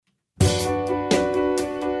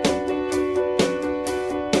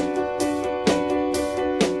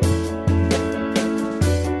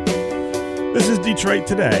Detroit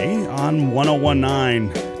Today on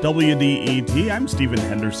 1019 WDET. I'm Stephen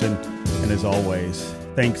Henderson, and as always,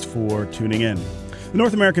 thanks for tuning in. The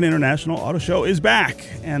North American International Auto Show is back,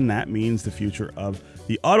 and that means the future of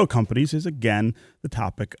the auto companies is again the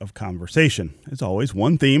topic of conversation. As always,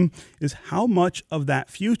 one theme is how much of that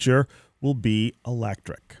future will be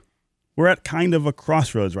electric. We're at kind of a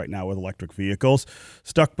crossroads right now with electric vehicles,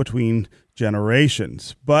 stuck between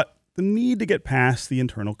generations, but the need to get past the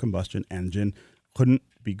internal combustion engine couldn't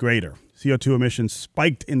be greater. CO2 emissions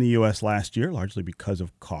spiked in the U.S. last year, largely because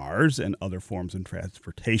of cars and other forms of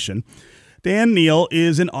transportation. Dan Neal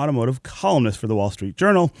is an automotive columnist for the Wall Street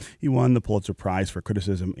Journal. He won the Pulitzer Prize for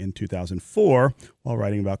criticism in 2004 while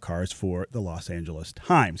writing about cars for the Los Angeles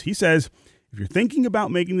Times. He says, if you're thinking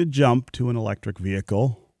about making the jump to an electric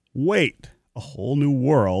vehicle, wait. A whole new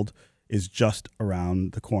world is just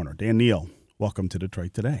around the corner. Dan Neal, welcome to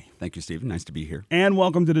Detroit Today. Thank you, Stephen. Nice to be here. And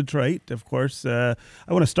welcome to Detroit. Of course, I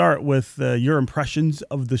want to start with your impressions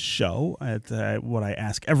of the show. What I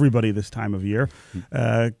ask everybody this time of year.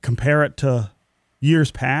 Compare it to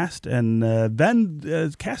years past, and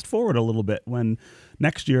then cast forward a little bit when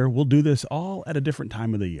next year we'll do this all at a different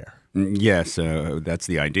time of the year. Yes, that's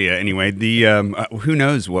the idea. Anyway, the who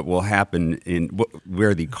knows what will happen in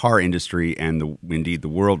where the car industry and indeed the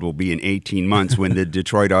world will be in 18 months when the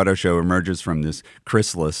Detroit Auto Show emerges from this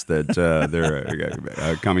chrysalis that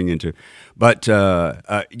they're coming into. But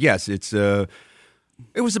yes,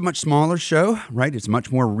 it was a much smaller show, right? It's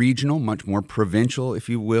much more regional, much more provincial, if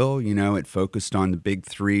you will. You know, it focused on the big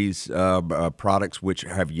three's products, which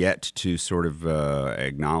have yet to sort of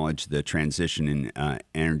acknowledge the transition in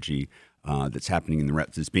energy that's happening in the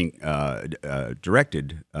rest. It's being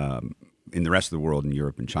directed in the rest of the world, in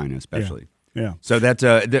Europe and China especially. Yeah. So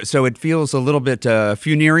so it feels a little bit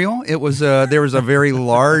funereal. It was there was a very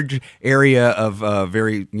large area of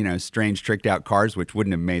very strange tricked out cars which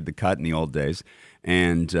wouldn't have made the cut in the old days.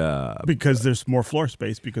 And because there's more floor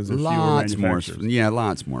space, because there's fewer manufacturers.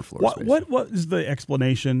 Lots more floor space. What is the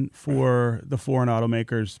explanation for the foreign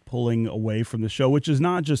automakers pulling away from the show, which is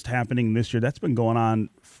not just happening this year? That's been going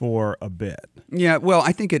on for a bit. Yeah, well,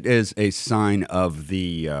 I think it is a sign of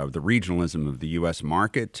the regionalism of the U.S.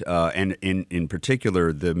 market, and in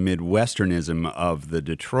particular the Midwesternism of the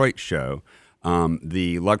Detroit show.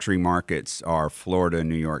 The luxury markets are Florida,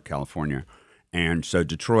 New York, California. And so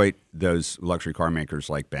Detroit, those luxury car makers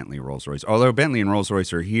like Bentley, Rolls-Royce, although Bentley and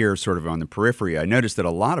Rolls-Royce are here sort of on the periphery, I noticed that a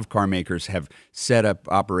lot of car makers have set up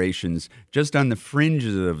operations just on the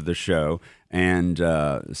fringes of the show. And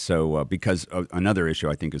so because another issue,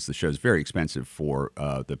 I think, is the show is very expensive for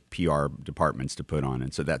the PR departments to put on.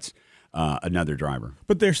 And so that's another driver.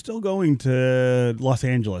 But they're still going to Los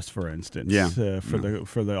Angeles, for instance,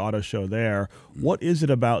 for the auto show there. What is it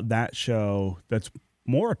about that show that's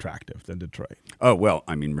more attractive than Detroit? Oh, well,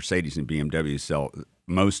 I mean, Mercedes and BMW sell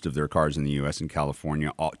most of their cars in the U.S. and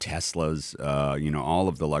California. All Teslas, all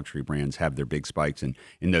of the luxury brands have their big spikes in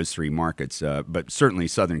those three markets. But certainly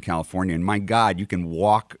Southern California. And my God, you can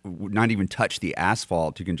walk, not even touch the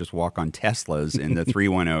asphalt. You can just walk on Teslas in the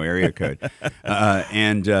 310 area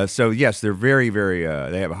code. So, yes, they're very, very,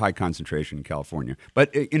 they have a high concentration in California. But,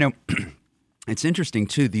 it's interesting,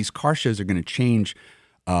 too. These car shows are going to change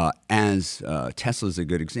as Tesla's a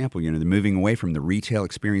good example. They're moving away from the retail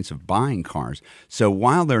experience of buying cars. So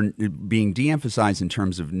while they're being de-emphasized in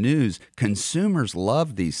terms of news, consumers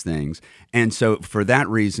love these things. And so for that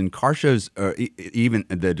reason, car shows, even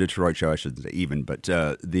the Detroit show, I shouldn't say even, but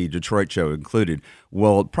the Detroit show included,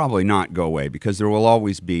 will probably not go away because there will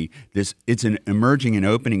always be this, it's an emerging and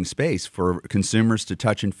opening space for consumers to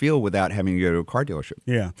touch and feel without having to go to a car dealership.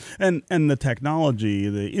 Yeah. And the technology,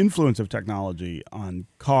 the influence of technology on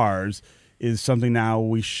cars is something now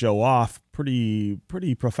we show off pretty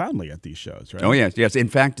profoundly at these shows, right? Oh yes. In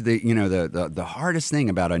fact, the hardest thing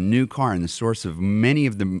about a new car and the source of many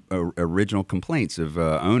of the original complaints of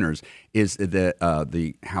owners is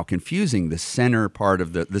the how confusing the center part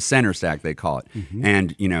of the center stack, they call it,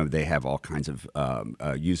 and they have all kinds of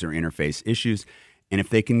user interface issues. And if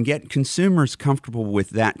they can get consumers comfortable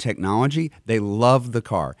with that technology, they love the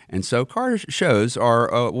car. And so car shows are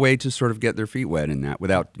a way to sort of get their feet wet in that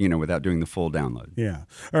without doing the full download. Yeah.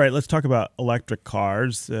 All right, let's talk about electric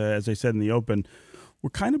cars. As I said in the open,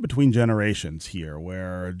 we're kind of between generations here,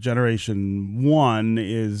 where generation 1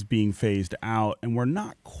 is being phased out, and we're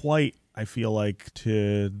not quite, I feel like,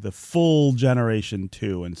 to the full generation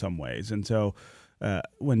 2 in some ways. And so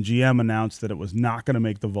when GM announced that it was not going to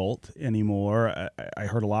make the Volt anymore, I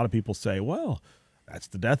heard a lot of people say, well, that's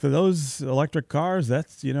the death of those electric cars.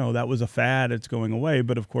 That's, that was a fad. It's going away.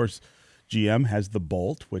 But of course, GM has the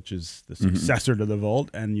Bolt, which is the successor to the Volt.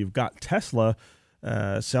 And you've got Tesla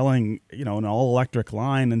selling, an all-electric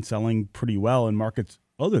line and selling pretty well in markets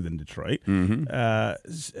other than Detroit.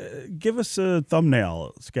 Give us a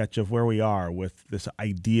thumbnail sketch of where we are with this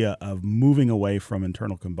idea of moving away from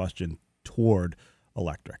internal combustion toward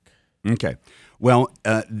electric. Okay. Well,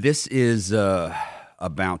 this is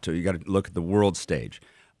about to, you got to look at the world stage.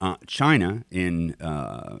 China in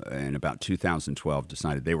about 2012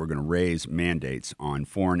 decided they were going to raise mandates on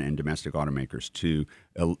foreign and domestic automakers to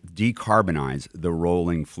decarbonize the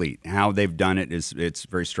rolling fleet. How they've done it is it's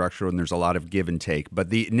very structural, and there's a lot of give and take. But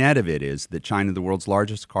the net of it is that China, the world's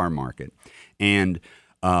largest car market, and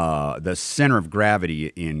the center of gravity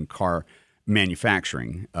in car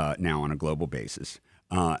manufacturing now on a global basis,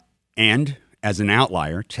 and as an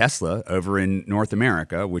outlier, Tesla over in North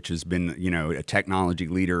America, which has been, a technology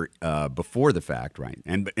leader before the fact, right?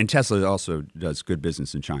 And Tesla also does good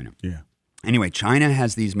business in China. Yeah. Anyway, China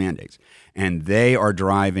has these mandates, and they are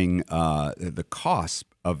driving the cost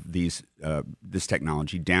of this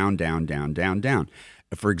technology down.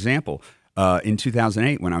 For example, in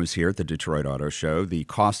 2008, when I was here at the Detroit Auto Show, the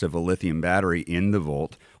cost of a lithium battery in the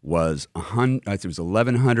Volt was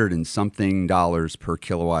 $1,100 and something per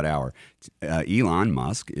kilowatt hour. Elon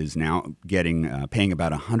Musk is now paying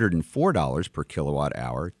about $104 per kilowatt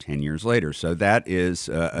hour 10 years later. So that is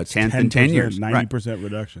a tenth in 10 years. 90%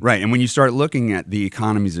 reduction. Right. And when you start looking at the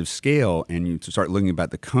economies of scale and you start looking about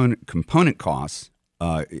the component costs,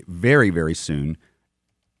 very, very soon,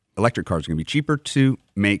 electric cars are going to be cheaper to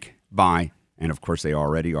make, buy, and of course they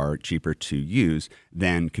already are cheaper to use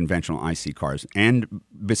than conventional IC cars. And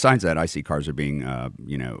besides that, IC cars are being,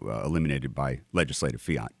 eliminated by legislative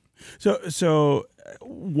fiat. So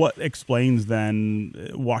what explains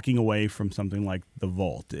then walking away from something like the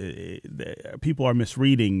Volt? People are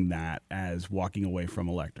misreading that as walking away from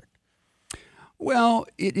electric. Well,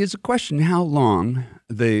 it is a question how long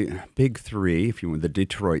the big three, if you want, the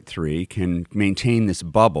Detroit three, can maintain this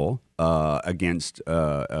bubble against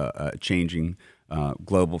a changing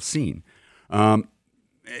global scene. I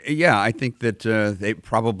think that they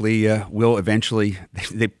probably will eventually.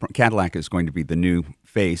 Cadillac is going to be the new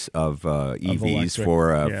face of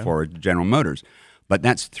EVs for General Motors, but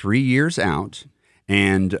that's 3 years out.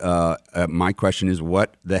 And my question is,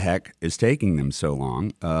 what the heck is taking them so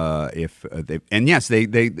long? They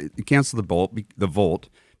canceled the Volt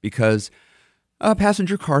because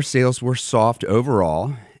passenger car sales were soft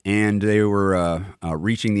overall, and they were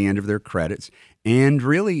reaching the end of their credits. And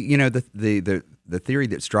really, the theory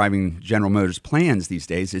that's driving General Motors' plans these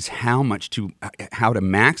days is how to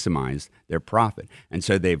maximize their profit. And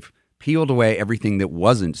so they've peeled away everything that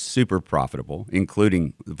wasn't super profitable,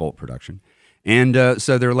 including the Volt production. And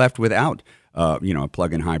so they're left without, a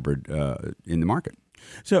plug-in hybrid in the market.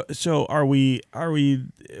 So are we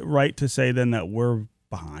right to say then that we're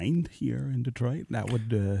behind here in Detroit? That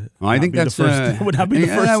would I think that's would not be the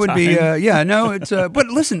first that would time. Be it's but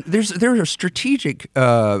listen, there are strategic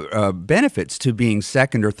benefits to being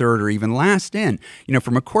second or third or even last in.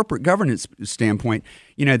 From a corporate governance standpoint,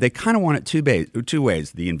 they kind of want it two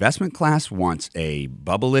ways. The investment class wants a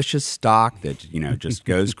bubblicious stock that just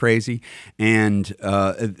goes crazy, but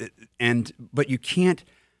you can't.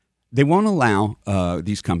 They won't allow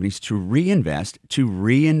these companies to reinvest, to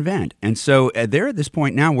reinvent. And so they're at this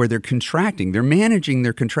point now where they're contracting. They're managing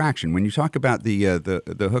their contraction. When you talk about the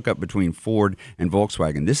hookup between Ford and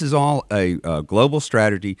Volkswagen, this is all a global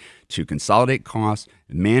strategy to consolidate costs,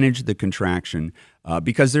 manage the contraction,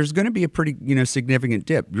 because there's going to be a pretty significant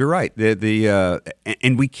dip. You're right.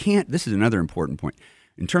 And we can't. This is another important point.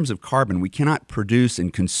 In terms of carbon, we cannot produce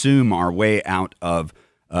and consume our way out of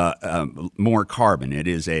more carbon. It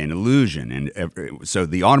is an illusion. And so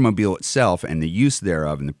the automobile itself and the use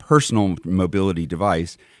thereof and the personal mobility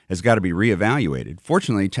device has got to be reevaluated.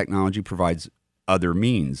 Fortunately, technology provides other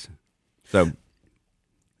means. So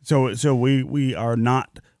we're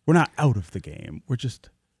not out of the game. We're just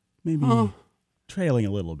maybe trailing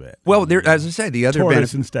a little bit. Well, as I say, the other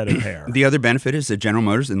benefit instead of hair. The other benefit is that General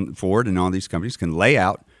Motors and Ford and all these companies can lay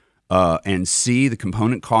out and see the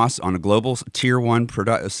component costs on a global tier one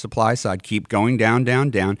supply side keep going down,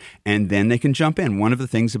 and then they can jump in. One of the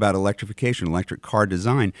things about electrification, electric car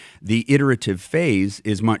design, the iterative phase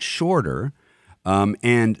is much shorter,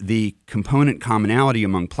 and the component commonality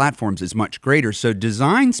among platforms is much greater. So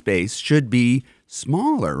design space should be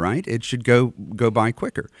smaller, right? It should go by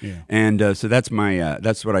quicker. Yeah. And so that's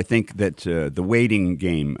what I think that the waiting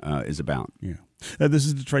game is about. Yeah. This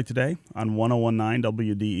is Detroit Today on 101.9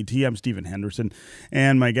 WDET. I'm Stephen Henderson,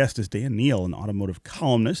 and my guest is Dan Neal, an automotive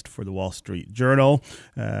columnist for the Wall Street Journal.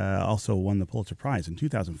 Also won the Pulitzer Prize in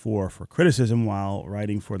 2004 for criticism while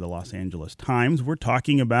writing for the Los Angeles Times. We're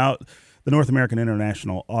talking about the North American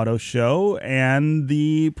International Auto Show and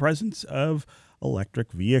the presence of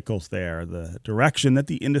electric vehicles there, the direction that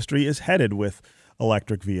the industry is headed with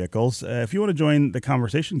electric vehicles. If you want to join the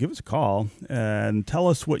conversation, give us a call and tell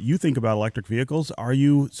us what you think about electric vehicles. Are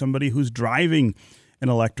you somebody who's driving an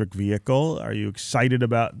electric vehicle? Are you excited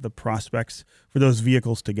about the prospects for those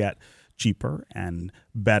vehicles to get cheaper and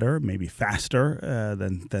better, maybe faster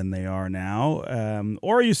than they are now?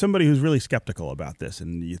 Or are you somebody who's really skeptical about this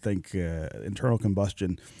and you think internal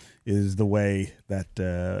combustion is the way that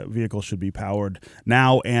vehicles should be powered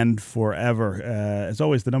now and forever? As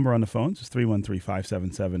always, the number on the phones is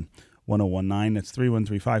 313-577-1019. That's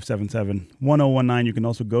 313-577-1019. You can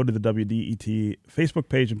also go to the WDET Facebook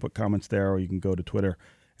page and put comments there, or you can go to Twitter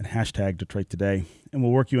and hashtag Detroit Today, and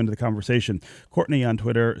we'll work you into the conversation. Courtney on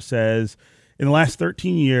Twitter says, in the last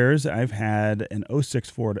 13 years, I've had an '06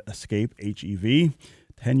 Ford Escape HEV,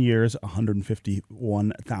 10 years,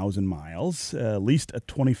 151,000 miles, leased a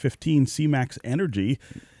 2015 C-Max Energy,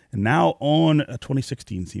 and now own a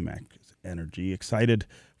 2016 C-Max Energy. Excited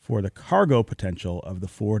for the cargo potential of the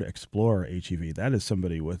Ford Explorer HEV. That is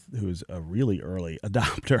somebody who's a really early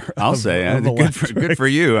adopter. I'll say, good for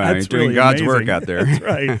you. Doing really God's work out there. That's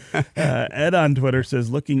right. Ed on Twitter says,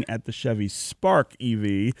 looking at the Chevy Spark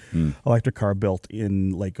EV, electric car built in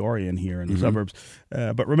Lake Orion here in the suburbs.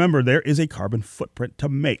 But remember, there is a carbon footprint to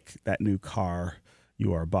make that new car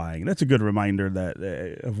you are buying. That's a good reminder that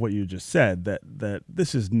of what you just said, that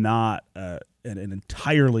this is not an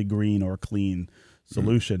entirely green or clean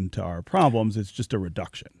solution to our problems. It's just a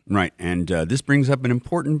reduction. Right. And this brings up an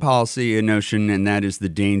important policy notion, and that is the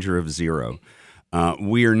danger of zero.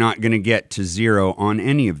 We are not going to get to zero on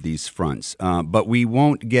any of these fronts, but we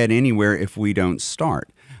won't get anywhere if we don't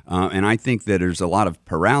start. And I think that there's a lot of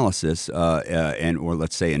paralysis or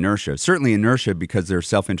let's say inertia. Certainly inertia because there are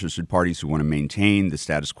self-interested parties who want to maintain the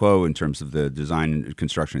status quo in terms of the design and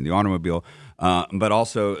construction of the automobile, but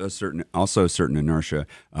also a certain inertia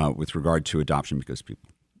with regard to adoption because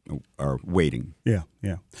people are waiting. Yeah.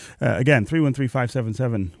 Again,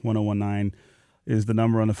 313-577-1019 is the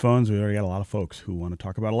number on the phones. We already got a lot of folks who want to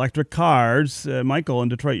talk about electric cars. Michael in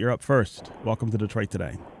Detroit, you're up first. Welcome to Detroit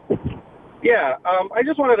Today. Yeah, I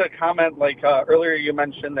just wanted to comment, earlier you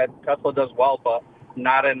mentioned that Tesla does well, but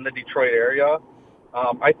not in the Detroit area.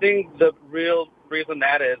 I think the real reason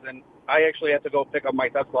that is, and I actually had to go pick up my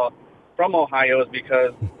Tesla from Ohio, is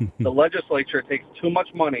because the legislature takes too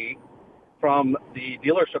much money from the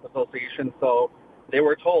dealership association, so they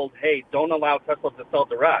were told, hey, don't allow Tesla to sell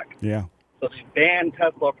direct. Yeah. So they banned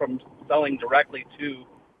Tesla from selling directly to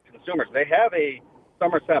consumers. They have a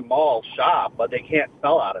Somerset Mall shop, but they can't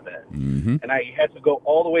sell out of it. Mm-hmm. And I had to go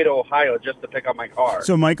all the way to Ohio just to pick up my car.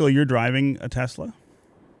 So, Michael, you're driving a Tesla?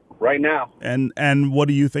 Right now. And what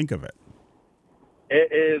do you think of it?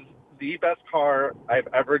 It is the best car I've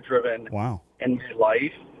ever driven in my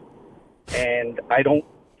life. And I don't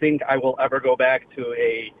think I will ever go back to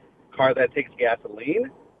a car that takes gasoline.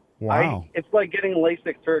 Wow. It's like getting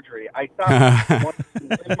LASIK surgery. I stopped in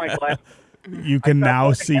my glasses. You can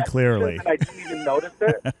now see clearly. And I didn't even notice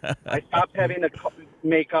it. I stopped having to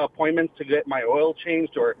make appointments to get my oil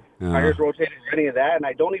changed or tires rotated or any of that, and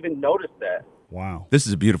I don't even notice that. Wow. This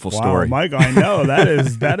is a beautiful story. Mike, I know.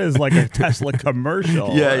 That is like a Tesla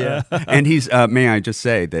commercial. Yeah. And he's, may I just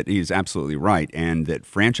say that he's absolutely right, and that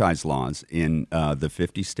franchise laws in the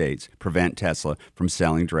 50 states prevent Tesla from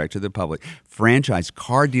selling direct to the public. Franchise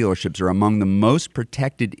car dealerships are among the most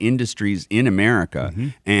protected industries in America,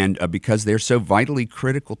 and because they're so vitally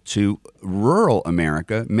critical to rural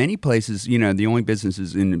America, many places, the only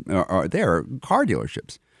businesses are car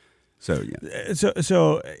dealerships. So yeah.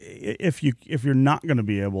 So if you're not going to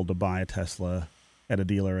be able to buy a Tesla at a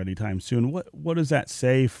dealer anytime soon, what does that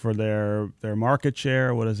say for their market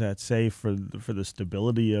share? What does that say for the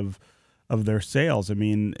stability of their sales? I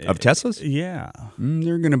mean, of Teslas? Yeah,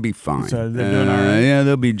 they're going to be fine. So they're doing all right? Yeah,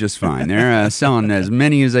 they'll be just fine. They're selling as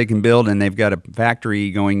many as they can build, and they've got a factory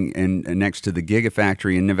going in next to the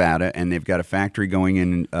Gigafactory in Nevada, and they've got a factory going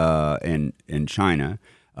in China.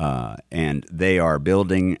 And they are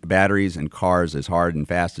building batteries and cars as hard and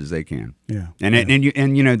fast as they can. Yeah. And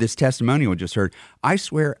this testimonial we just heard, I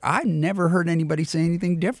swear I never heard anybody say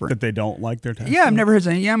anything different. That they don't like their Tesla? Yeah, I've never heard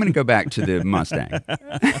saying, I'm going to go back to the Mustang.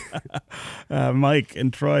 Mike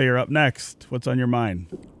and Troy are up next. What's on your mind?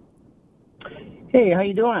 Hey, how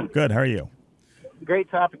you doing? Good. How are you? Great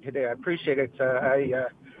topic today. I appreciate it.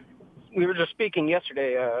 We were just speaking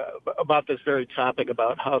yesterday about this very topic,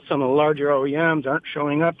 about how some of the larger OEMs aren't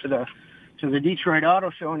showing up to the Detroit Auto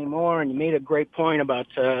Show anymore, and you made a great point about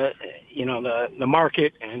the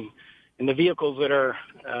market and the vehicles that are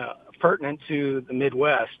pertinent to the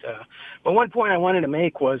Midwest. But one point I wanted to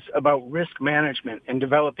make was about risk management and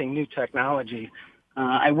developing new technology.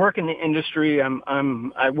 I work in the industry.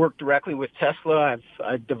 I work directly with Tesla.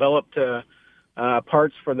 I've developed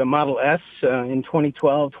parts for the Model S in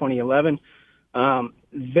 2012, 2011.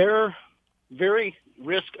 They're very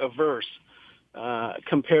risk averse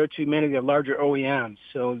compared to many of the larger OEMs.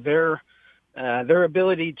 So their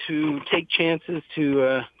ability to take chances,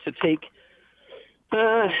 to take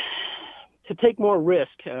more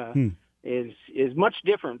risk is much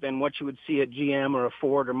different than what you would see at GM or a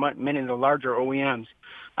Ford or many of the larger OEMs.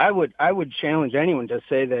 I would challenge anyone to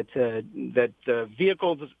say that the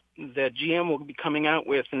vehicles that GM will be coming out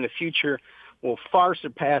with in the future will far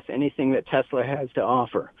surpass anything that Tesla has to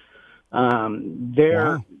offer.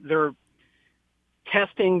 Their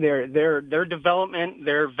testing, their development,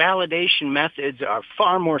 their validation methods are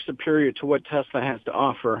far more superior to what Tesla has to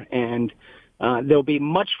offer, and there'll be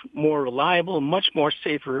much more reliable, much more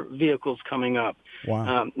safer vehicles coming up.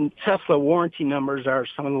 Wow. Tesla warranty numbers are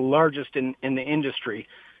some of the largest in the industry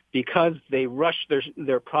because they rush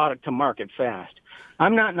their product to market fast.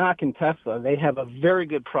 I'm not knocking Tesla. They have a very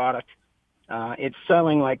good product. It's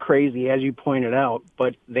selling like crazy, as you pointed out,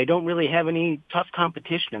 but they don't really have any tough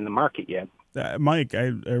competition in the market yet. Mike, I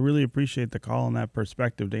really appreciate the call on that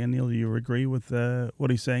perspective. Daniel, do you agree with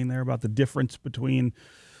what he's saying there about the difference between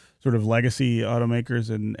sort of legacy automakers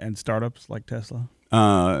and startups like Tesla?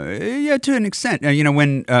 Yeah, to an extent.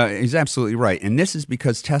 When he's absolutely right. And this is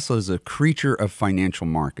because Tesla is a creature of financial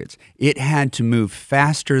markets. It had to move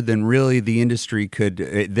faster than really the industry could,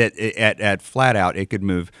 at flat out, it could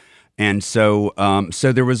move. And so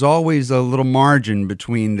there was always a little margin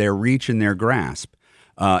between their reach and their grasp.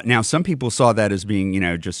 Now, some people saw that as being,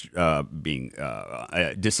 being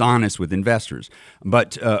dishonest with investors.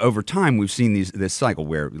 But over time, we've seen this cycle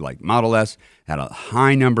where, like, Model S had a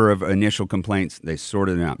high number of initial complaints. They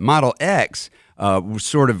sorted them out. Model X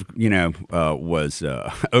sort of, was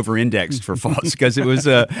over-indexed for faults because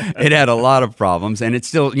it had a lot of problems, and it's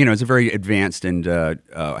still, it's a very advanced and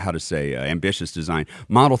ambitious design.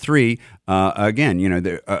 Model 3,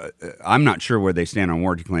 again, I'm not sure where they stand on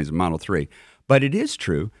warranty claims of Model 3. But it is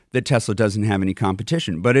true that Tesla doesn't have any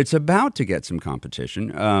competition, but it's about to get some competition.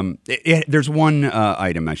 There's one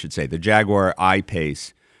item, I should say. The Jaguar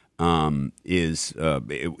I-Pace is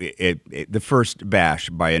the first bash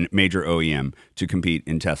by a major OEM to compete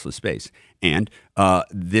in Tesla space. And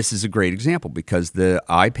this is a great example because the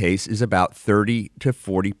I-Pace is about 30 to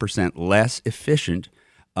 40% less efficient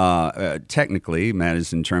technically, that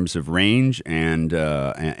is in terms of range and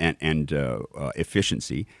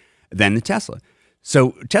efficiency, than the Tesla.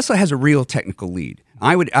 So Tesla has a real technical lead.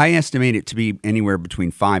 I estimate it to be anywhere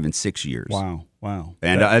between 5 and 6 years. Wow.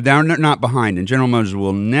 And they're not behind. And General Motors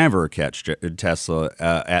will never catch Tesla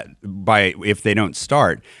if they don't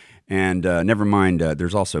start. And never mind,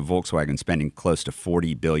 there's also Volkswagen spending close to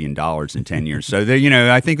 $40 billion in 10 years. So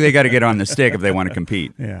I think they got to get on the stick if they want to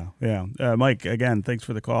compete. Yeah. Mike, again, thanks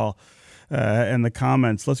for the call and the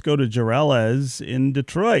comments. Let's go to Jarellez in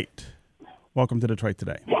Detroit. Welcome to Detroit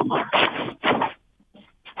Today.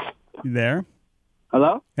 You there?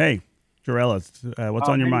 Hello? Hey, Jarellez, what's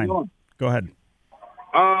on your mind? Go ahead.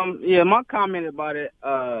 Yeah, my comment about it,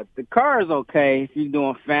 the car is okay if you're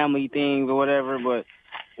doing family things or whatever, but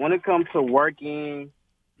when it comes to working,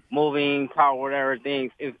 moving, power, whatever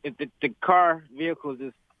things, if the car vehicle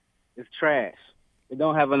is trash. They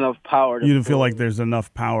don't have enough power. You don't feel like there's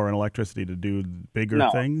enough power and electricity to do bigger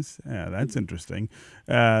things? Yeah, that's interesting.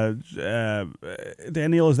 Daniel,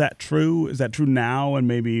 is that true? Is that true now and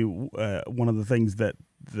maybe one of the things that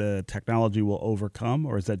the technology will overcome,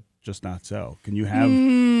 or is that just not so? Can you have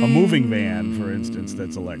a moving van, for instance,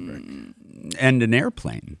 that's electric? And an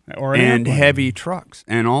airplane. Or an and airplane. Heavy trucks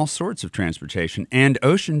and all sorts of transportation and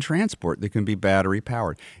ocean transport that can be battery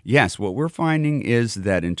powered. Yes, what we're finding is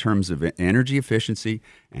that in terms of energy efficiency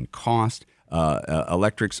and cost,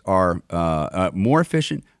 electrics are more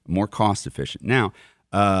efficient, more cost efficient. Now,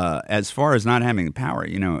 as far as not having the power,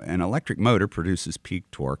 an electric motor produces peak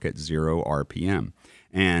torque at 0 RPM.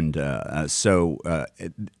 And so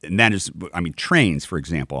that is, trains, for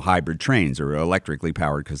example, hybrid trains are electrically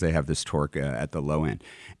powered because they have this torque at the low end.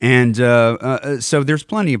 And so there's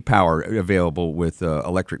plenty of power available with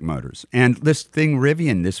electric motors. And this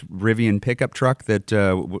Rivian pickup truck that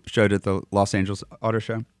showed at the Los Angeles Auto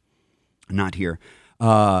Show, not here,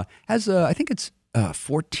 has, I think it's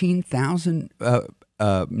 14,000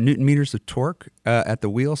 Newton meters of torque at the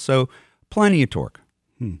wheel. So plenty of torque.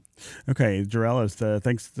 Okay, Jarellez,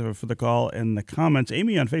 thanks for the call and the comments.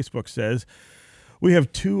 Amy on Facebook says, We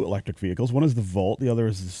have two electric vehicles. One is the Volt. The other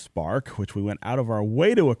is the Spark, which we went out of our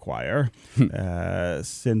way to acquire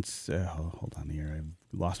since, hold on here, I've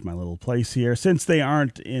lost my little place here. Since they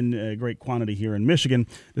aren't in great quantity here in Michigan,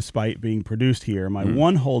 despite being produced here, my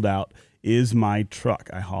one holdout is my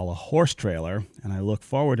truck. I haul a horse trailer, and I look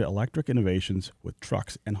forward to electric innovations with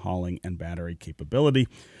trucks and hauling and battery capability.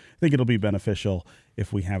 I think it'll be beneficial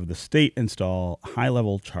if we have the state install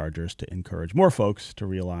high-level chargers to encourage more folks to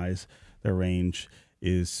realize their range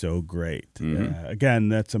is so great. Again,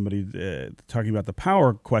 that's somebody talking about the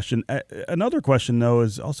power question. Another question, though,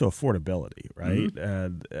 is also affordability, right?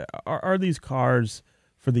 Are these cars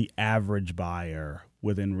for the average buyer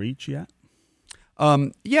within reach yet?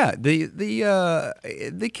 Yeah,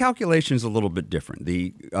 the calculation is a little bit different.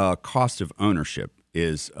 The cost of ownership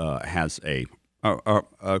has a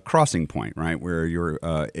crossing point, right, where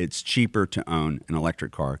it's cheaper to own an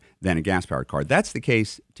electric car than a gas-powered car. That's the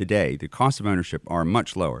case today. The cost of ownership are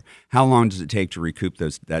much lower. How long does it take to recoup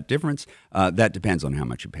that difference? That depends on how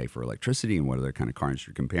much you pay for electricity and what other kind of cars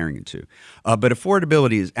you're comparing it to. But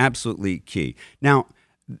affordability is absolutely key. Now,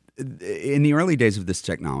 in the early days of this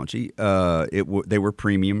technology, they were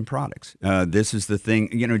premium products. This is the thing.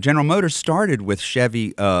 General Motors started with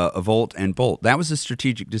Chevy Volt and Bolt. That was a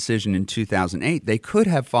strategic decision in 2008. They could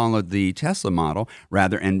have followed the Tesla model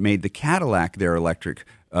and made the Cadillac their electric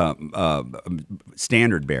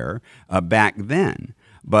standard bearer back then.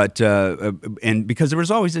 But and because there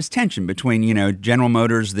was always this tension between General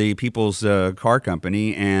Motors, the people's car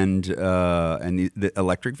company, and the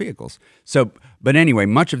electric vehicles. But anyway,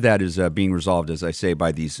 much of that is being resolved, as I say,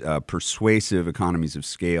 by these persuasive economies of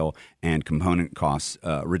scale and component cost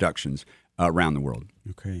reductions around the world.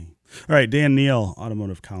 Okay, all right. Dan Neal,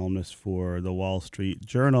 automotive columnist for the Wall Street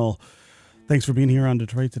Journal. Thanks for being here on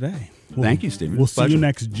Detroit Today. Thank you, Stephen. We'll see you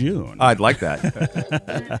next June. I'd like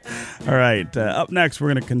that. All right. Up next,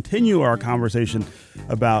 we're going to continue our conversation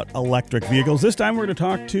about electric vehicles. This time, we're going to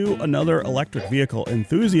talk to another electric vehicle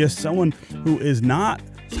enthusiast, someone who is not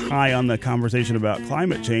high on the conversation about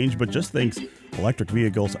climate change, but just thinks electric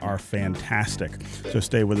vehicles are fantastic. So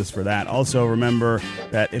stay with us for that. Also, remember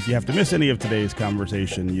that if you have to miss any of today's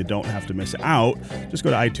conversation, you don't have to miss out. Just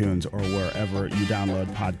go to iTunes or wherever you download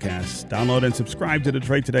podcasts. Download and subscribe to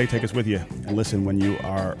Detroit Today. Take us with you and listen when you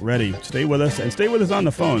are ready. Stay with us and stay with us on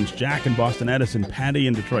the phones. Jack in Boston Edison, Patty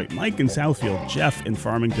in Detroit, Mike in Southfield, Jeff in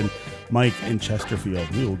Farmington, Mike in Chesterfield.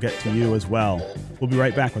 We will get to you as well. We'll be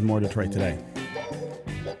right back with more Detroit Today.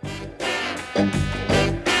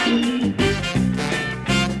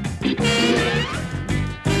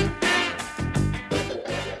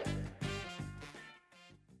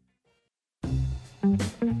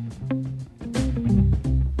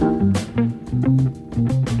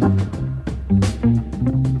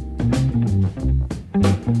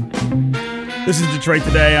 This is Detroit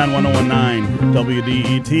Today on 101.9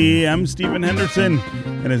 WDET. I'm Stephen Henderson,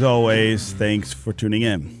 and as always, thanks for tuning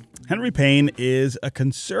in. Henry Payne is a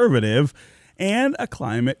conservative and a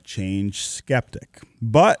climate change skeptic,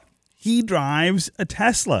 but he drives a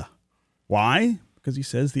Tesla. Why? Because he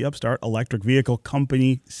says the upstart electric vehicle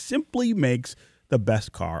company simply makes the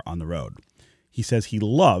best car on the road. He says he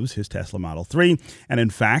loves his Tesla Model 3, and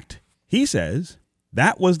in fact, he says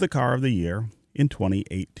that was the car of the year in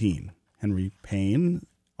 2018. Henry Payne,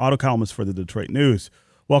 auto columnist for the Detroit News.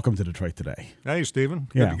 Welcome to Detroit Today. Hey, Stephen.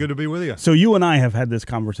 Good to be with you. So you and I have had this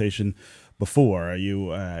conversation before.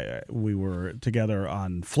 We were together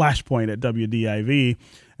on Flashpoint at WDIV,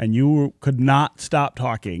 and you could not stop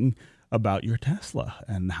talking about your Tesla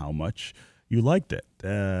and how much you liked it.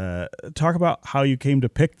 Talk about how you came to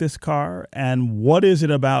pick this car, and what is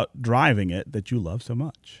it about driving it that you love so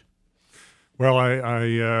much? Well,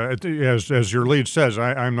 as your lead says,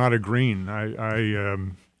 I'm not a green.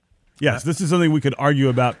 Yes, this is something we could argue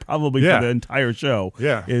about probably for the entire show.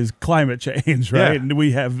 Yeah, is climate change, right? Yeah. And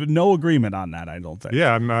we have no agreement on that, I don't think.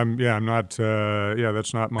 Yeah, I'm not.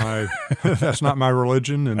 That's not my that's not my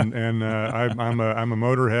religion, and I'm a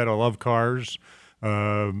motorhead. I love cars.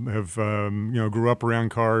 Grew up around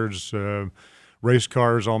cars, raced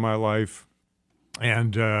cars all my life,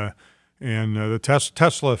 and the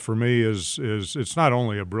Tesla for me is it's not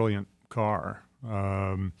only a brilliant car.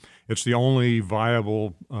 It's the only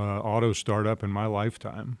viable auto startup in my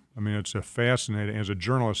lifetime. I mean, it's a fascinating, as a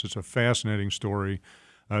journalist, it's a fascinating story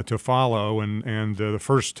to follow. And the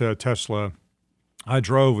first Tesla I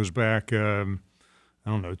drove was back,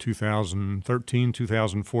 2013,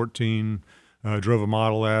 2014. Drove a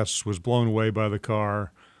Model S, was blown away by the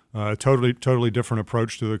car. Totally different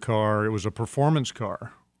approach to the car. It was a performance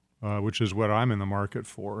car, which is what I'm in the market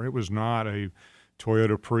for. It was not a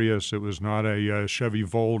Toyota Prius. It was not a Chevy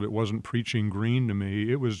Volt. It wasn't preaching green to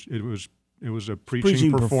me. It was a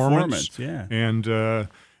preaching performance, yeah, and a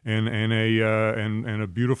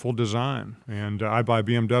beautiful design. And I buy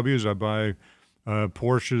BMWs. I buy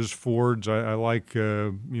Porsches, Fords. I like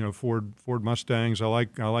Ford Mustangs. I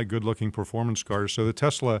like good looking performance cars. So the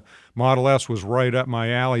Tesla Model S was right up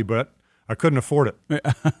my alley, but I couldn't afford it.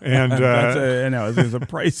 And it's a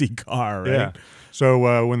pricey car, right? Yeah.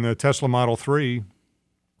 So when the Tesla Model 3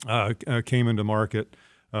 came into market,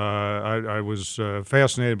 I was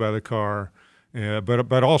fascinated by the car,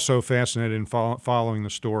 but also fascinated in following the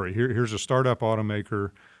story. Here's a startup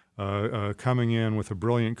automaker coming in with a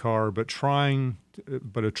brilliant car, but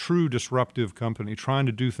a true disruptive company, trying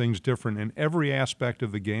to do things different in every aspect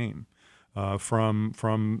of the game, from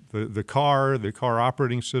the car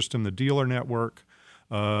operating system, the dealer network,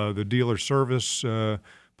 the dealer service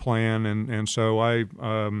plan, and so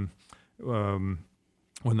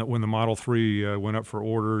when the Model 3 went up for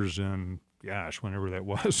orders, and gosh, whenever that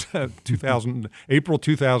was, April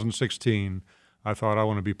 2016, I thought I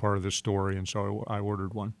want to be part of this story, and so I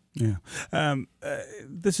ordered one. Yeah.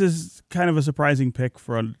 This is kind of a surprising pick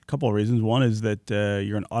for a couple of reasons. One is that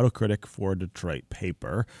you're an autocritic for a Detroit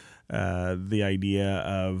paper. The idea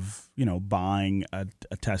of, buying a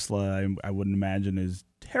Tesla, I wouldn't imagine is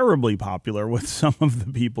terribly popular with some of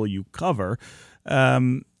the people you cover.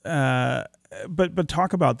 But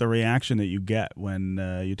talk about the reaction that you get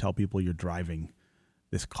when you tell people you're driving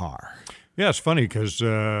this car. Yeah, it's funny because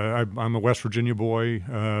I'm a West Virginia boy.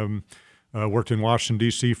 Worked in Washington,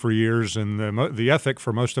 D.C. for years, and the ethic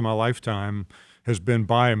for most of my lifetime has been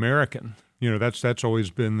Buy American. That's always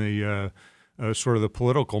been the sort of the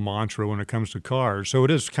political mantra when it comes to cars. So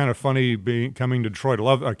it is kind of funny coming to Detroit.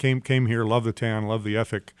 I came here, love the town, love the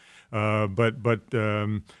ethic, but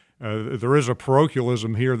there is a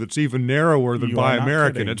parochialism here that's even narrower than Buy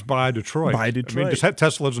American. Kidding. It's Buy Detroit. Buy Detroit. I mean,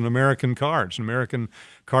 Tesla's an American car. It's an American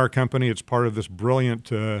car company. It's part of this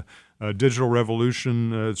brilliant digital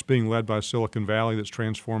revolution. It's being led by Silicon Valley that's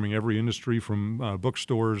transforming every industry from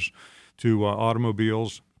bookstores to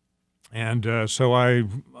automobiles. And so I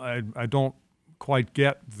don't quite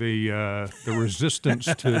get the resistance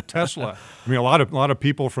to Tesla. I mean, a lot of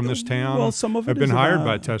people from this town some of it have been is hired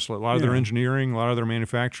by Tesla. A lot of their engineering, a lot of their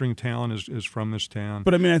manufacturing talent is from this town.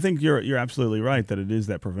 But I mean, I think you're absolutely right that it is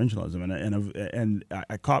that provincialism, and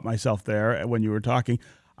I caught myself there when you were talking.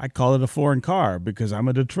 I call it a foreign car because I'm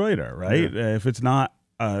a Detroiter, right? Yeah. If it's not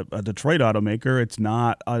a Detroit automaker, it's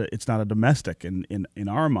not a domestic in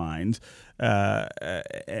our minds.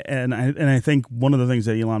 And I think one of the things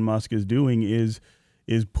that Elon Musk is doing is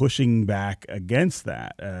pushing back against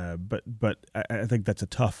that. But I think that's a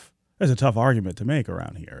tough argument to make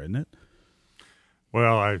around here, isn't it?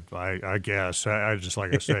 Well, I guess I just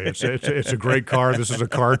like I say, it's a great car. This is a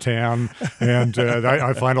car town, and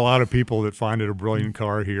I find a lot of people that find it a brilliant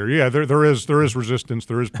car here. Yeah, there is resistance.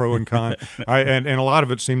 There is pro and con, and a lot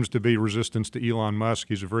of it seems to be resistance to Elon Musk.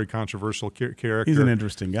 He's a very controversial character. He's an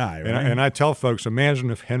interesting guy, right? And I tell folks,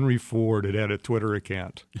 imagine if Henry Ford had a Twitter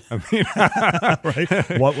account. I mean,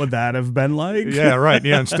 right? What would that have been like? Yeah, right.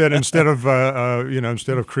 Yeah, instead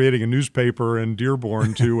of creating a newspaper in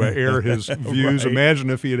Dearborn to air his views. Right.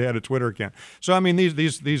 Imagine if he had a Twitter account. So I mean, these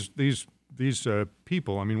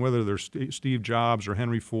people. I mean, whether they're Steve Jobs or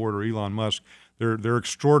Henry Ford or Elon Musk, they're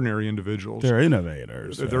extraordinary individuals. They're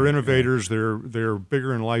innovators. They're innovators. Yeah. They're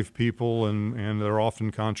bigger in life people, and they're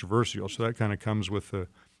often controversial. So that kind of comes with the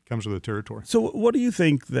territory. So what do you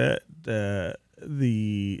think that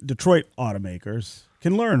the Detroit automakers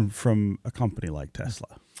can learn from a company like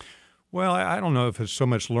Tesla? Well, I don't know if it's so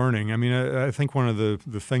much learning. I mean, I think one of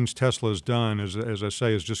the things Tesla has done is, as I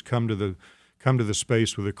say, is just come to the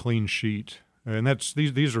space with a clean sheet, and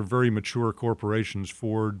these are very mature corporations.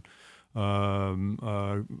 Ford and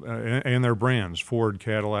their brands, Ford,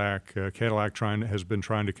 Cadillac. Cadillac has been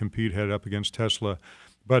trying to compete head up against Tesla,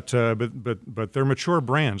 but they're mature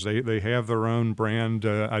brands. They have their own brand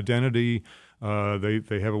identity.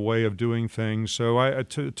 They have a way of doing things. So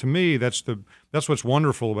to me, that's what's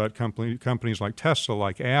wonderful about companies like Tesla,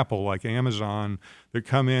 like Apple, like Amazon, that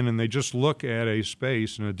come in and they just look at a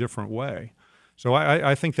space in a different way. So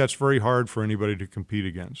I think that's very hard for anybody to compete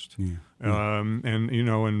against. Yeah.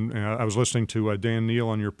 And I was listening to Dan Neal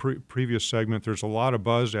on your previous segment. There's a lot of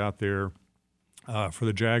buzz out there for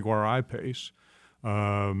the Jaguar I-Pace.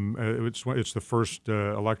 It's the first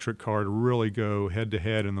electric car to really go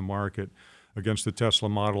head-to-head in the market against the Tesla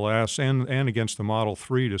Model S and against the Model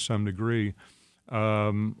 3 to some degree.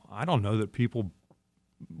 I don't know that people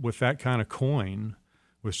with that kind of coin,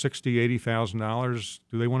 with $60,000, $80,000,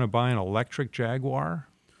 do they want to buy an electric Jaguar?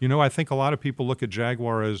 I think a lot of people look at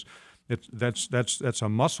Jaguar as that's a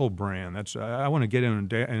muscle brand. I want to get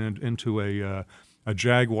into a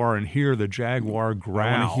Jaguar and hear the Jaguar growl.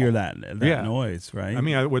 I want to hear that noise, right? I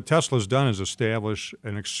mean, what Tesla's done is establish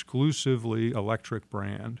an exclusively electric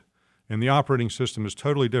brand, and the operating system is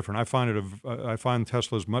totally different. I find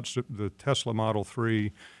the Tesla Model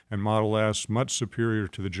 3 and Model S much superior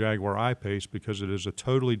to the Jaguar I-Pace because it is a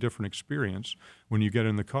totally different experience when you get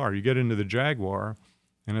in the car. You get into the Jaguar,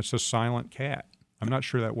 and it's a silent cat. I'm not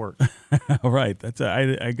sure that works. Right.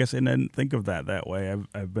 I guess I didn't think of that way.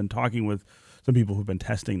 I've been talking with some people who've been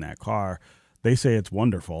testing that car. They say it's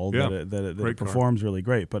wonderful, that it performs really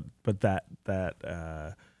great, but that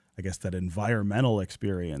I guess that environmental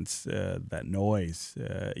experience, that noise,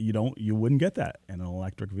 you wouldn't get that in an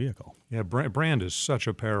electric vehicle. Yeah, brand is such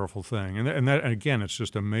a powerful thing, and again, it's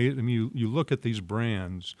just amazing. I mean, you look at these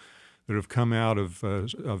brands that have come out of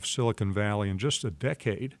Silicon Valley in just a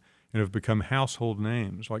decade and have become household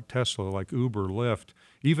names like Tesla, like Uber, Lyft.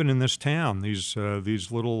 Even in this town, these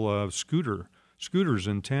little scooters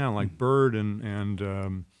in town like Bird and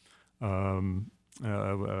Lime.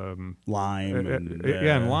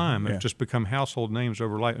 And Lime have just become household names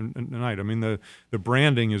overnight. I mean, the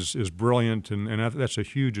branding is brilliant, and that's a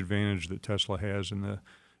huge advantage that Tesla has in the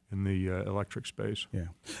electric space. Yeah.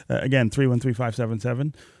 Again,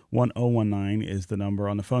 313-577-1019 is the number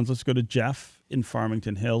on the phones. Let's go to Jeff in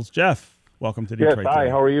Farmington Hills. Jeff, welcome to Detroit. Yes, hi,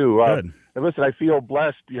 how are you? Good. And listen, I feel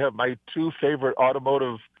blessed. You have my two favorite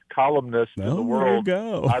automotive columnists in the world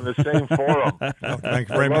on the same forum. Thank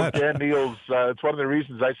you very much. Dan Neal's, it's one of the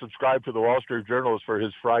reasons I subscribe to the Wall Street Journal is for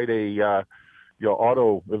his Friday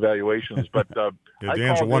auto evaluations. But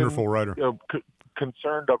Dan's a wonderful writer.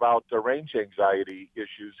 Concerned about the range anxiety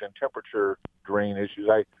issues and temperature drain issues.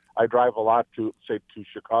 I drive a lot to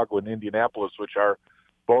Chicago and Indianapolis, which are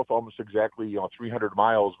both almost exactly 300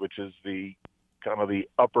 miles, which is the kind of the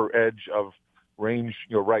upper edge of range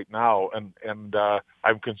right now, and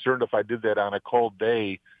I'm concerned if I did that on a cold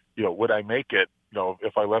day, would I make it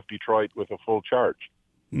if I left Detroit with a full charge?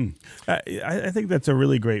 I think that's a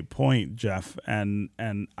really great point, Jeff, and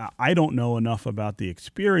I don't know enough about the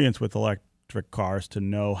experience with electric cars to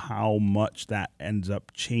know how much that ends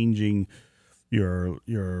up changing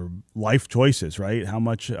your life choices, right? How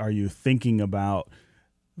much are you thinking about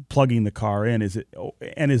plugging the car in? Is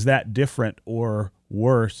that different or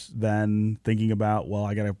worse than thinking about, well,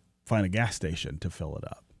 I got to find a gas station to fill it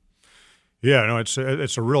up? Yeah, no, it's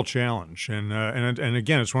a real challenge, and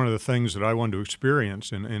again, it's one of the things that I wanted to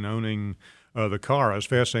experience in owning the car. I was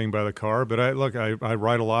fascinated by the car, but I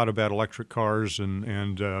write a lot about electric cars and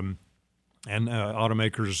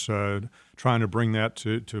automakers trying to bring that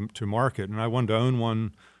to market, and I wanted to own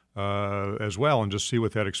one as well and just see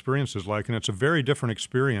what that experience is like. And it's a very different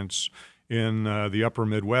experience in the upper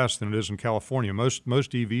Midwest than it is in California.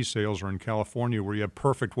 Most EV sales are in California, where you have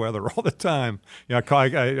perfect weather all the time.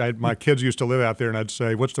 My kids used to live out there, and I'd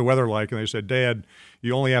say, "What's the weather like?" And they said, "Dad,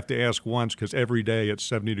 you only have to ask once because every day it's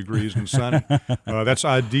 70 degrees and sunny." That's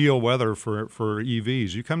ideal weather for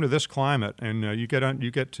EVs. You come to this climate, and you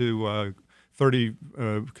get to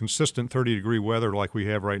consistent 30-degree weather like we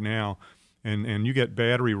have right now. And you get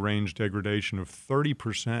battery range degradation of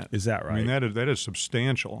 30%. Is that right? I mean, that is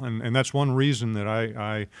substantial, and that's one reason that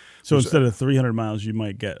I So instead of 300 miles, you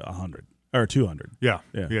might get 100 or 200. Yeah.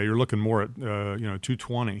 You're looking more at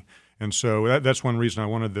 220, and so that's one reason I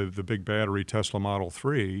wanted the big battery Tesla Model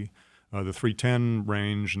 3, the 310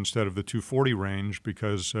 range instead of the 240 range,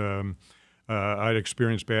 because I'd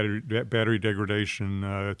experienced battery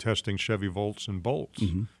degradation testing Chevy Volts and Bolts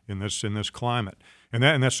in this climate,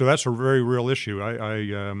 so that's a very real issue.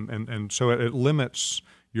 So it limits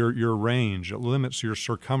your range, it limits your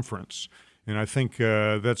circumference, and I think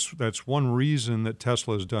that's one reason that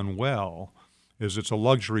Tesla has done well. Is it's a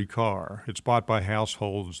luxury car. It's bought by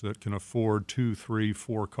households that can afford 2, 3,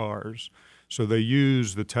 4 cars. So they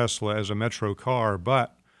use the Tesla as a metro car,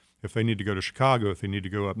 but if they need to go to Chicago, if they need to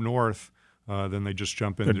go up north, then they just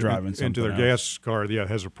jump into their gas car. Yeah, it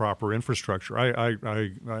has a proper infrastructure. I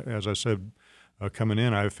as I said, coming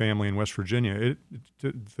in, I have family in West Virginia.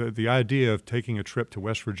 The idea of taking a trip to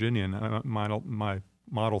West Virginia in my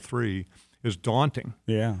Model 3 is daunting.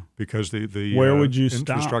 Yeah, because the where would you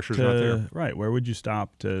infrastructure is not there. Right, where would you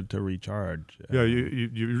stop to recharge? Yeah,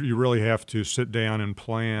 you really have to sit down and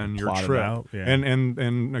plan your trip. Out, yeah.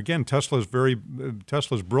 And again, Tesla's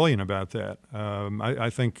brilliant about that. I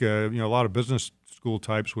think a lot of business school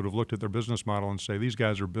types would have looked at their business model and say, these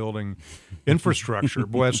guys are building infrastructure.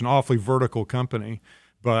 Boy, it's an awfully vertical company.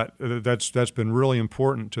 But that's been really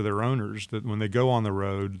important to their owners, that when they go on the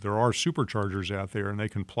road, there are superchargers out there, and they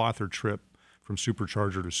can plot their trip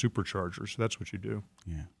supercharger to supercharger. So that's what you do.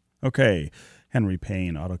 Yeah. Okay. Henry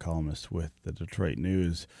Payne, auto columnist with the Detroit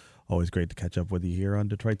News. Always great to catch up with you here on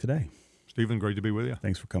Detroit Today. Stephen, great to be with you.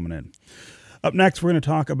 Thanks for coming in. Up next, we're going to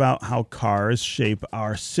talk about how cars shape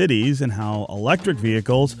our cities and how electric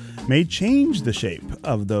vehicles may change the shape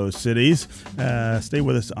of those cities. Stay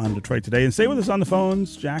with us on Detroit Today, and stay with us on the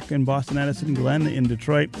phones. Jack in Boston Edison, Glenn in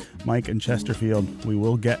Detroit, Mike in Chesterfield. We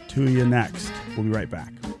will get to you next. We'll be right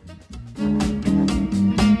back.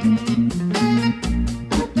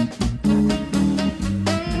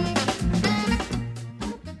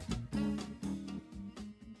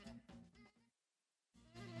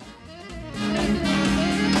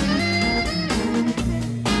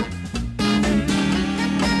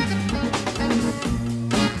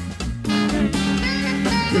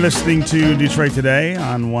 Listening to Detroit Today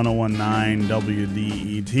on 101.9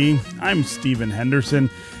 WDET. I'm Stephen Henderson,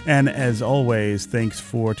 and as always, thanks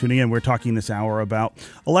for tuning in. We're talking this hour about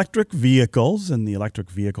electric vehicles and the electric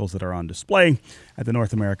vehicles that are on display at the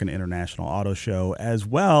North American International Auto Show, as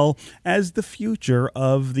well as the future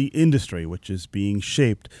of the industry, which is being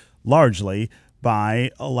shaped largely by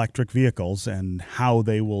electric vehicles and how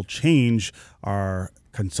they will change our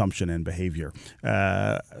consumption and behavior.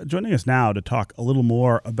 Joining us now to talk a little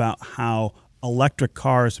more about how electric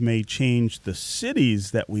cars may change the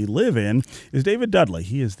cities that we live in is David Dudley.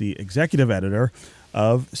 He is the executive editor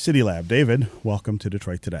of City Lab. David, welcome to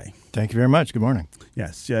Detroit Today. Thank you very much. Good morning.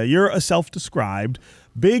 Yes, you're a self-described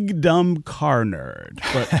big dumb car nerd,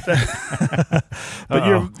 but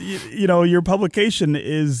your publication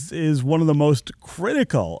is one of the most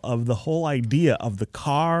critical of the whole idea of the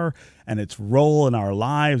car and its role in our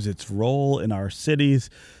lives, its role in our cities.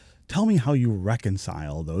 Tell me how you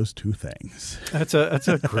reconcile those two things. That's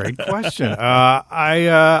a great question.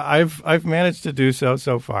 I've managed to do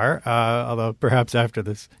so far. Although perhaps after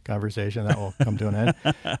this conversation that will come to an end.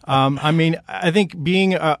 I think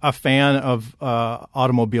being a fan of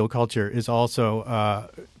automobile culture is also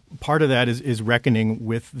part of that is reckoning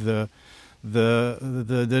with the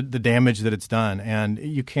damage that it's done, and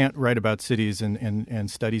you can't write about cities and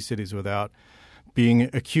study cities without being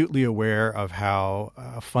acutely aware of how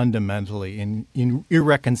fundamentally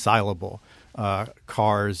irreconcilable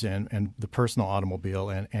cars and the personal automobile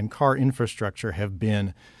and car infrastructure have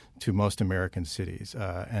been to most American cities.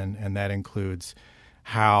 And that includes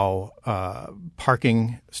how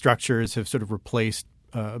parking structures have sort of replaced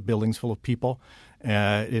buildings full of people.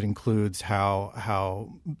 It includes how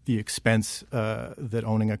the expense that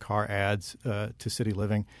owning a car adds to city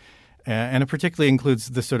living. And it particularly includes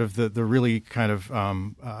the sort of the really kind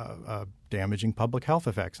of damaging public health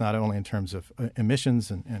effects, not only in terms of emissions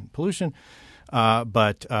and pollution,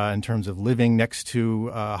 but in terms of living next to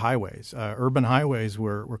highways. Urban highways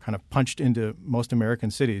were kind of punched into most American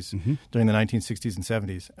cities during the 1960s and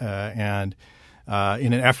 70s. And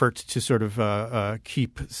in an effort to sort of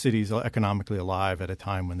keep cities economically alive at a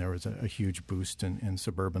time when there was a huge boost in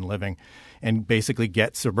suburban living, and basically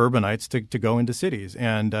get suburbanites to go into cities.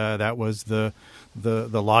 And that was the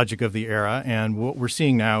logic of the era. And what we're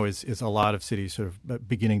seeing now is a lot of cities sort of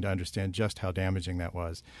beginning to understand just how damaging that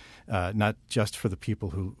was, not just for the people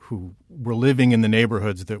who were living in the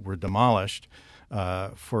neighborhoods that were demolished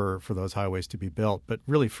for those highways to be built, but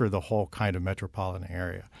really for the whole kind of metropolitan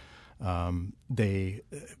area.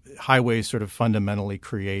 Highways sort of fundamentally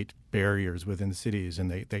create barriers within cities, and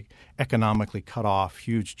they economically cut off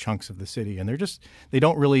huge chunks of the city, and they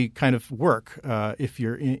don't really kind of work if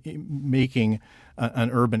you're making an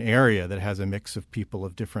urban area that has a mix of people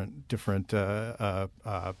of different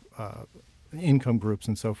income groups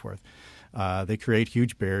and so forth. They create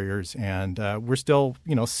huge barriers, and we're still,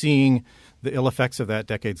 seeing the ill effects of that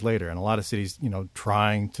decades later. And a lot of cities,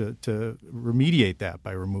 trying to remediate that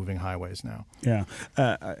by removing highways now. Yeah.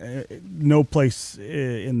 No place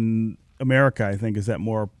in America, I think, is that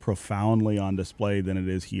more profoundly on display than it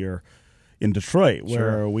is here in Detroit,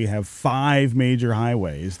 where we have 5 major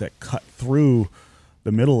highways that cut through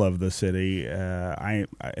the middle of the city. I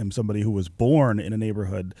am somebody who was born in a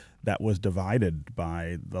neighborhood that was divided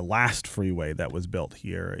by the last freeway that was built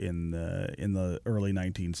here in the early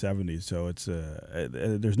 1970s. So it's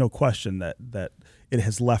there's no question that it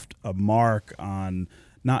has left a mark on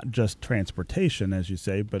not just transportation, as you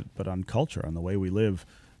say, but on culture, on the way we live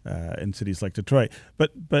in cities like Detroit.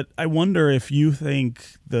 But I wonder if you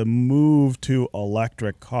think the move to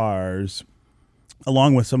electric cars,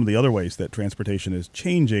 along with some of the other ways that transportation is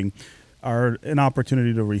changing, are an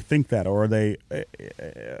opportunity to rethink that, or are they,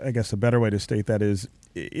 I guess a better way to state that is,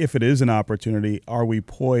 if it is an opportunity, are we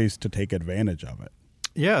poised to take advantage of it?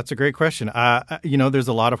 Yeah, it's a great question. There's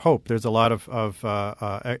a lot of hope. There's a lot of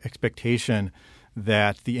expectation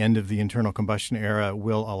that the end of the internal combustion era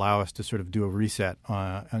will allow us to sort of do a reset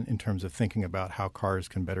in terms of thinking about how cars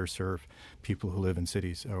can better serve people who live in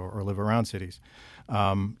cities or live around cities.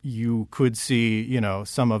 You could see,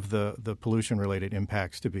 some of the pollution-related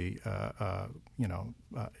impacts to be,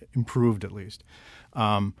 improved at least.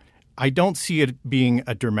 I don't see it being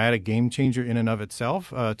a dramatic game changer in and of itself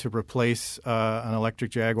to replace an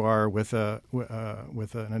electric Jaguar with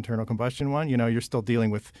an internal combustion one. You're still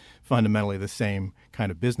dealing with fundamentally the same kind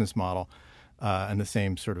of business model and the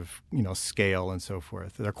same sort of scale and so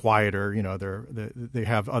forth. They're quieter. They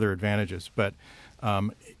have other advantages, but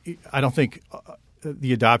I don't think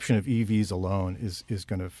the adoption of EVs alone is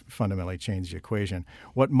going to fundamentally change the equation.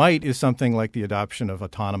 What might is something like the adoption of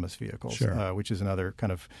autonomous vehicles, sure. Which is another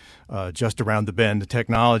kind of just around the bend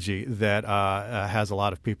technology that has a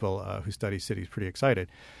lot of people who study cities pretty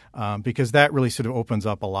excited, because that really sort of opens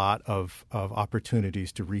up a lot of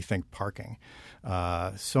opportunities to rethink parking.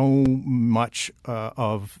 So much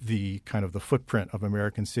of the kind of the footprint of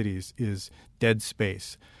American cities is dead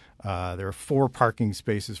space. There are 4 parking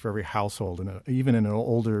spaces for every household, even in an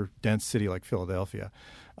older, dense city like Philadelphia.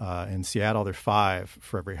 In Seattle, there are 5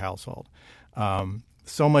 for every household.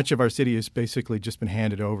 So much of our city has basically just been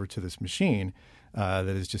handed over to this machine that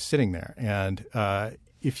is just sitting there. And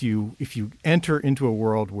if you enter into a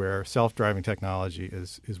world where self-driving technology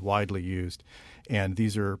is widely used, and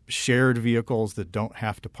these are shared vehicles that don't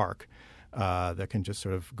have to park, that can just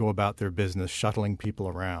sort of go about their business, shuttling people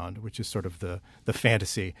around, which is sort of the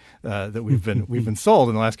fantasy that we've been sold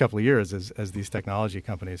in the last couple of years as these technology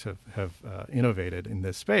companies have innovated in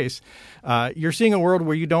this space. You're seeing a world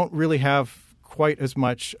where you don't really have quite as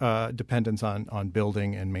much dependence on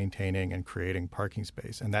building and maintaining and creating parking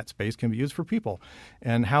space, and that space can be used for people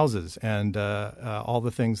and houses and all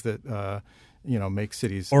the things that make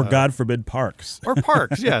cities, or God forbid, parks,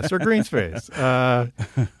 yes, or green space.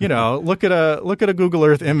 Look at a Google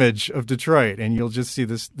Earth image of Detroit, and you'll just see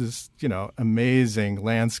this amazing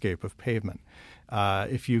landscape of pavement.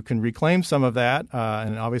 If you can reclaim some of that,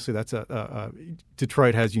 and obviously that's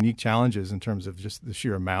Detroit has unique challenges in terms of just the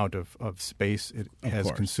sheer amount of space it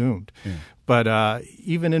has consumed. Yeah. But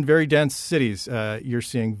even in very dense cities, you're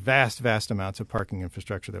seeing vast amounts of parking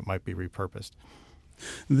infrastructure that might be repurposed.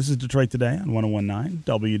 This is Detroit Today on 101.9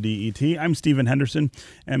 WDET. I'm Stephen Henderson,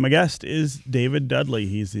 and my guest is David Dudley.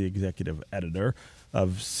 He's the executive editor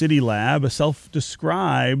of City Lab, a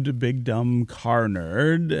self-described big dumb car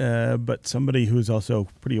nerd, but somebody who's also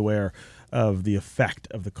pretty aware of the effect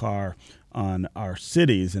of the car on our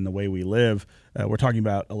cities and the way we live. We're talking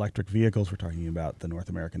about electric vehicles. We're talking about the North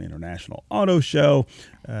American International Auto Show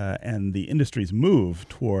and the industry's move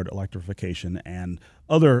toward electrification and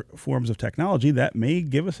other forms of technology that may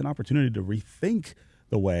give us an opportunity to rethink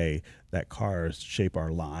the way that cars shape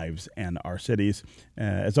our lives and our cities.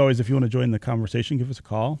 As always, if you want to join the conversation, give us a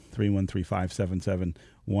call,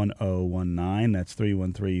 313-577-1019. That's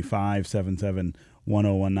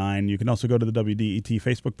 313-577-1019. You can also go to the WDET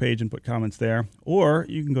Facebook page and put comments there, or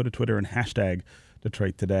you can go to Twitter and hashtag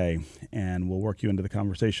Detroit Today, and we'll work you into the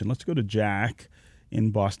conversation. Let's go to Jack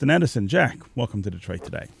in Boston Edison. Jack, welcome to Detroit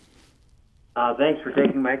Today. Thanks for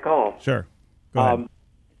taking my call. Sure. Go ahead.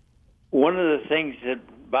 One of the things that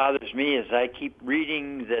bothers me is I keep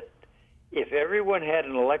reading that if everyone had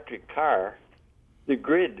an electric car, the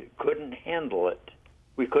grid couldn't handle it.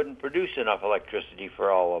 We couldn't produce enough electricity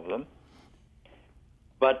for all of them.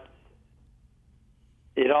 But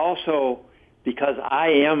it also, because I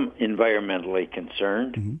am environmentally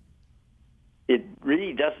concerned, it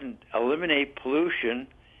really doesn't eliminate pollution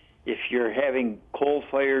if you're having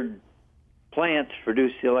coal-fired plants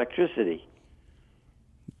produce the electricity.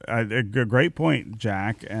 A great point,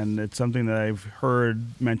 Jack, and it's something that I've heard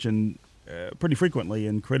mentioned pretty frequently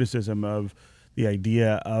in criticism of the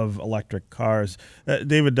idea of electric cars.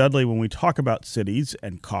 David Dudley, when we talk about cities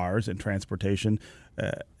and cars and transportation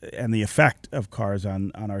and the effect of cars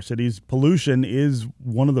on our cities, pollution is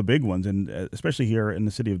one of the big ones, and especially here in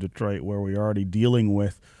the city of Detroit, where we're already dealing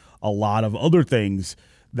with a lot of other things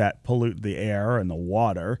that pollute the air and the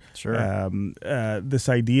water. Sure. This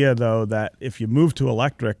idea, though, that if you move to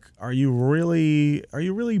electric, are you really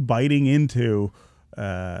biting into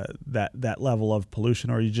that level of pollution,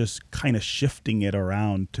 or are you just kind of shifting it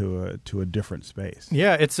around to a different space?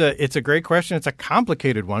 Yeah, it's a great question. It's a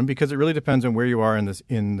complicated one because it really depends on where you are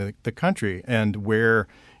in the country and where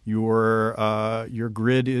your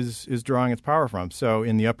grid is drawing its power from. So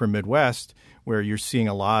in the upper Midwest, where you're seeing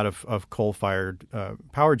a lot of coal-fired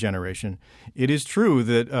power generation, it is true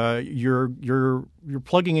that you're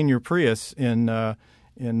plugging in your Prius in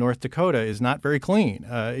in North Dakota is not very clean.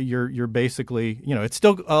 You're basically, it's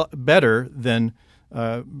still better than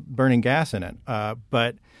burning gas in it,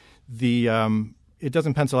 but it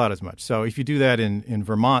doesn't pencil out as much. So if you do that in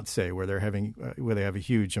Vermont, say, where they have a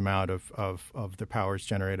huge amount of the powers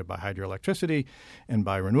generated by hydroelectricity and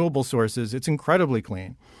by renewable sources, it's incredibly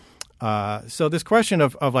clean. So this question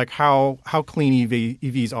of like how clean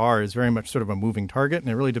EVs are is very much sort of a moving target,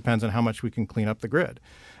 and it really depends on how much we can clean up the grid,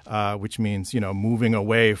 which means moving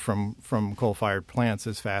away from coal-fired plants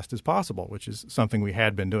as fast as possible, which is something we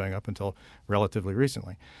had been doing up until relatively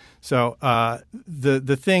recently. So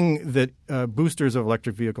the thing that boosters of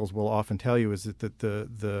electric vehicles will often tell you is that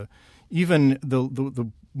the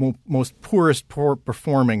most poor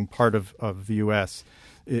performing part of the U.S.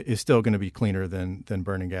 is still going to be cleaner than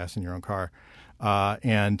burning gas in your own car,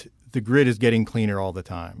 and the grid is getting cleaner all the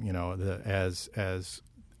time.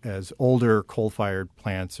 As older coal-fired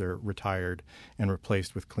plants are retired and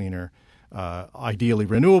replaced with cleaner, ideally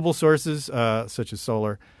renewable sources such as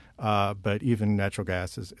solar. But even natural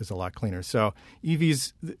gas is a lot cleaner. So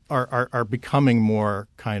EVs are becoming more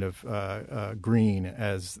kind of green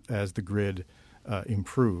as the grid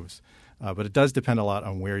improves. But it does depend a lot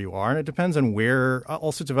on where you are, and it depends on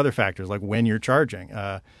all sorts of other factors, like when you're charging.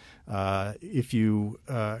 If you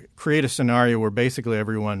create a scenario where basically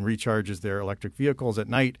everyone recharges their electric vehicles at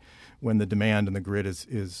night when the demand in the grid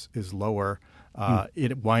is lower,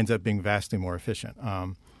 it winds up being vastly more efficient.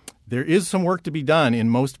 There is some work to be done in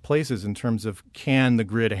most places in terms of can the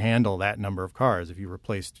grid handle that number of cars. If you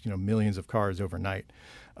replaced millions of cars overnight,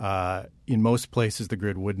 in most places the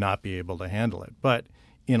grid would not be able to handle it. But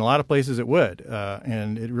in a lot of places it would,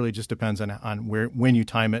 and it really just depends on when you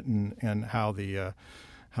time it and how the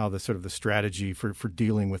sort of the strategy for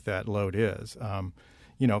dealing with that load is.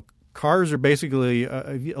 Cars are basically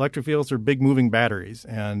electric vehicles are big moving batteries,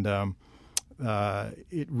 and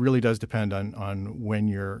it really does depend on when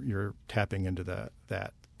you're tapping into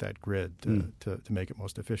that grid to make it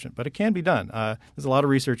most efficient. But it can be done. There's a lot of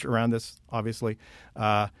research around this, obviously.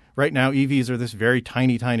 Right now, EVs are this very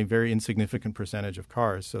tiny, very insignificant percentage of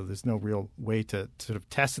cars, so there's no real way to sort of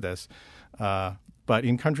test this. But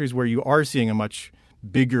in countries where you are seeing a much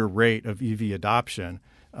bigger rate of EV adoption,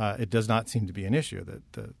 it does not seem to be an issue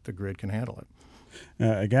that the grid can handle it.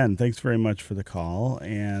 Again, thanks very much for the call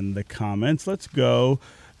and the comments. Let's go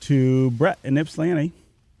to Brett in Ypsilanti.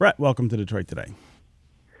 Brett, welcome to Detroit Today.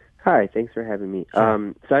 Hi, thanks for having me.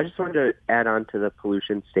 So I just wanted to add on to the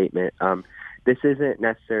pollution statement. This isn't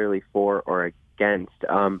necessarily for or against,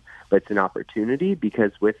 but it's an opportunity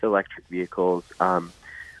because with electric vehicles,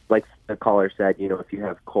 like the caller said, if you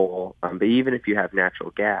have coal, but even if you have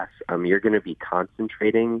natural gas, you're going to be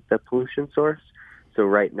concentrating the pollution source. So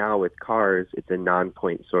right now with cars, it's a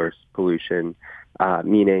non-point source pollution,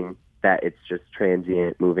 meaning that it's just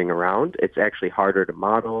transient moving around. It's actually harder to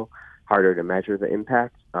model, harder to measure the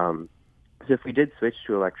impact. So if we did switch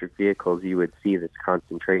to electric vehicles, you would see this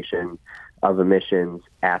concentration of emissions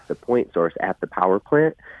at the point source, at the power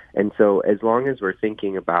plant. And so as long as we're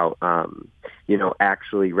thinking about,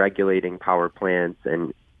 actually regulating power plants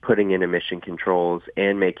and putting in emission controls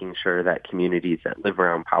and making sure that communities that live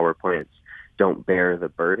around power plants don't bear the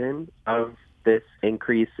burden of this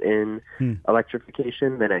increase in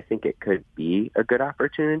electrification, then I think it could be a good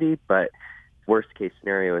opportunity. But worst case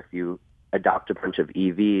scenario, if you adopt a bunch of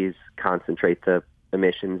EVs, concentrate the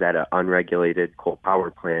emissions at an unregulated coal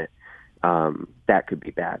power plant, that could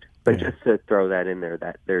be bad. But just to throw that in there,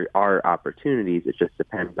 that there are opportunities. It just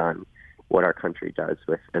depends on what our country does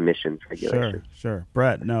with emissions regulation. Sure.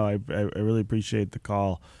 Brett, no, I really appreciate the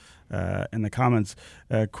call and the comments.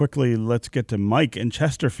 Quickly, let's get to Mike in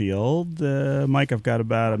Chesterfield. Mike, I've got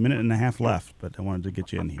about a minute and a half left, but I wanted to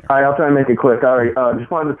get you in here. Hi, I'll try and make it quick. All right,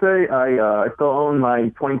 just wanted to say I still own my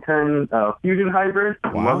 2010 Fusion Hybrid.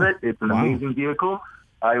 I love it. It's an amazing vehicle.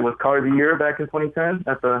 I was Car of the Year back in 2010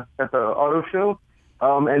 at the auto show.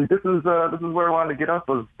 And this is where I wanted to get up,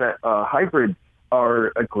 was that hybrids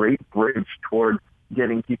are a great bridge towards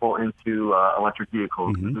getting people into electric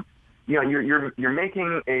vehicles. Mm-hmm. You're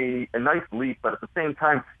making a nice leap, but at the same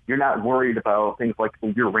time, you're not worried about things like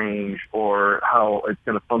your range or how it's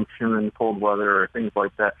going to function in cold weather or things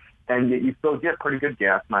like that. And yet you still get pretty good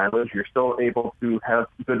gas mileage. You're still able to have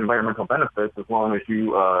good environmental benefits as long as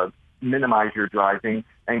you minimize your driving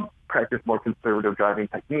and practice more conservative driving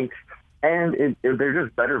techniques. And they're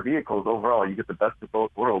just better vehicles overall. You get the best of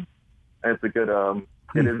both worlds. And it's a good,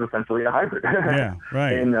 it is essentially a hybrid. Yeah,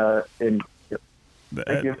 right.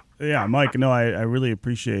 Thank you. Yeah, Mike, no, I really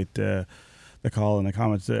appreciate the call and the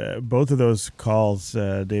comments. Both of those calls,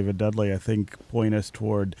 David Dudley, I think point us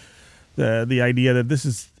toward the idea that this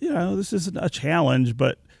is a challenge,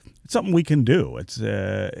 but it's something we can do. It's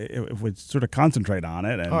if we sort of concentrate on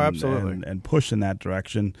it and, absolutely. and push in that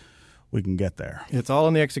direction, we can get there. It's all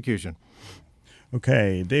in the execution.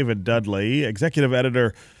 Okay, David Dudley, executive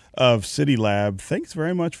editor of City Lab. Thanks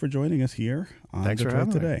very much for joining us here on Thanks Detroit for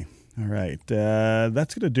having Today. All right,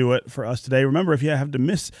 that's going to do it for us today. Remember, if you have to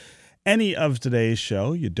miss any of today's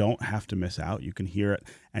show, you don't have to miss out. You can hear it,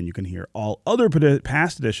 and you can hear all other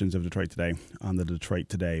past editions of Detroit Today on the Detroit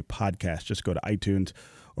Today podcast. Just go to iTunes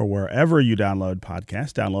or wherever you download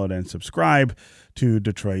podcasts. Download and subscribe to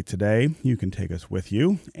Detroit Today. You can take us with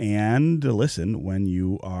you and listen when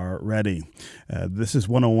you are ready. This is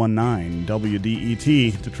 101.9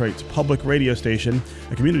 WDET, Detroit's public radio station,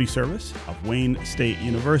 a community service of Wayne State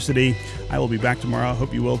University. I will be back tomorrow. I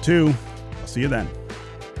hope you will too. I'll see you then.